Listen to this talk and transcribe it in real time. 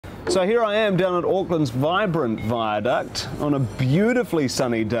So here I am down at Auckland's vibrant viaduct on a beautifully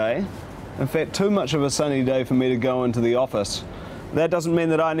sunny day. In fact, too much of a sunny day for me to go into the office. That doesn't mean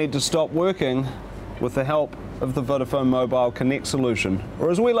that I need to stop working with the help of the Vodafone Mobile Connect solution, or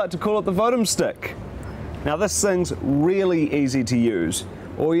as we like to call it, the Vodem stick. Now this thing's really easy to use.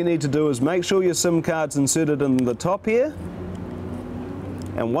 All you need to do is make sure your SIM card's inserted in the top here,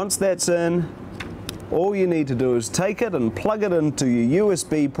 and once that's in, all you need to do is take it and plug it into your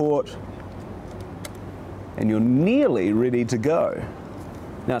USB port, and you're nearly ready to go.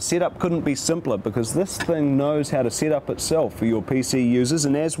 Now setup couldn't be simpler because this thing knows how to set up itself for your PC users,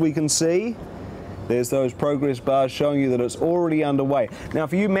 and as we can see, there's those progress bars showing you that it's already underway. Now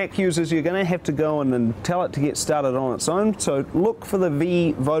for you Mac users, you're going to have to go in and tell it to get started on its own, so look for the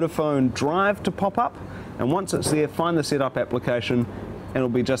Vodafone drive to pop up, and once it's there, find the setup application, and it'll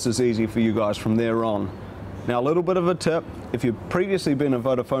be just as easy for you guys from there on. Now a little bit of a tip, if you've previously been a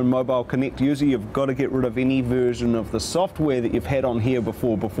Vodafone Mobile Connect user, you've got to get rid of any version of the software that you've had on here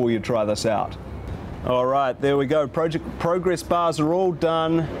before you try this out. Alright, there we go, progress bars are all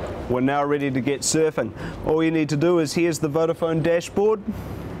done. We're now ready to get surfing. All you need to do is, here's the Vodafone dashboard,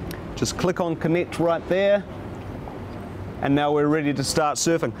 just click on Connect right there, and now we're ready to start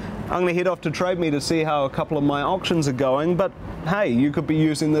surfing. I'm going to head off to TradeMe to see how a couple of my auctions are going, but hey, you could be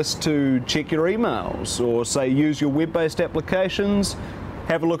using this to check your emails, or say use your web-based applications,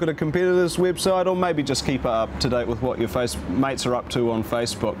 have a look at a competitor's website, or maybe just keep up to date with what your mates are up to on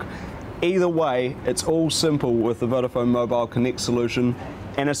Facebook. Either way, it's all simple with the Vodafone Mobile Connect solution,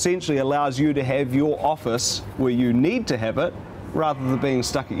 and essentially allows you to have your office where you need to have it, rather than being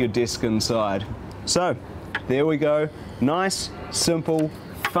stuck at your desk inside. So, there we go. Nice, simple,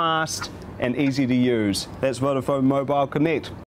 fast, and easy to use. That's Vodafone Mobile Connect.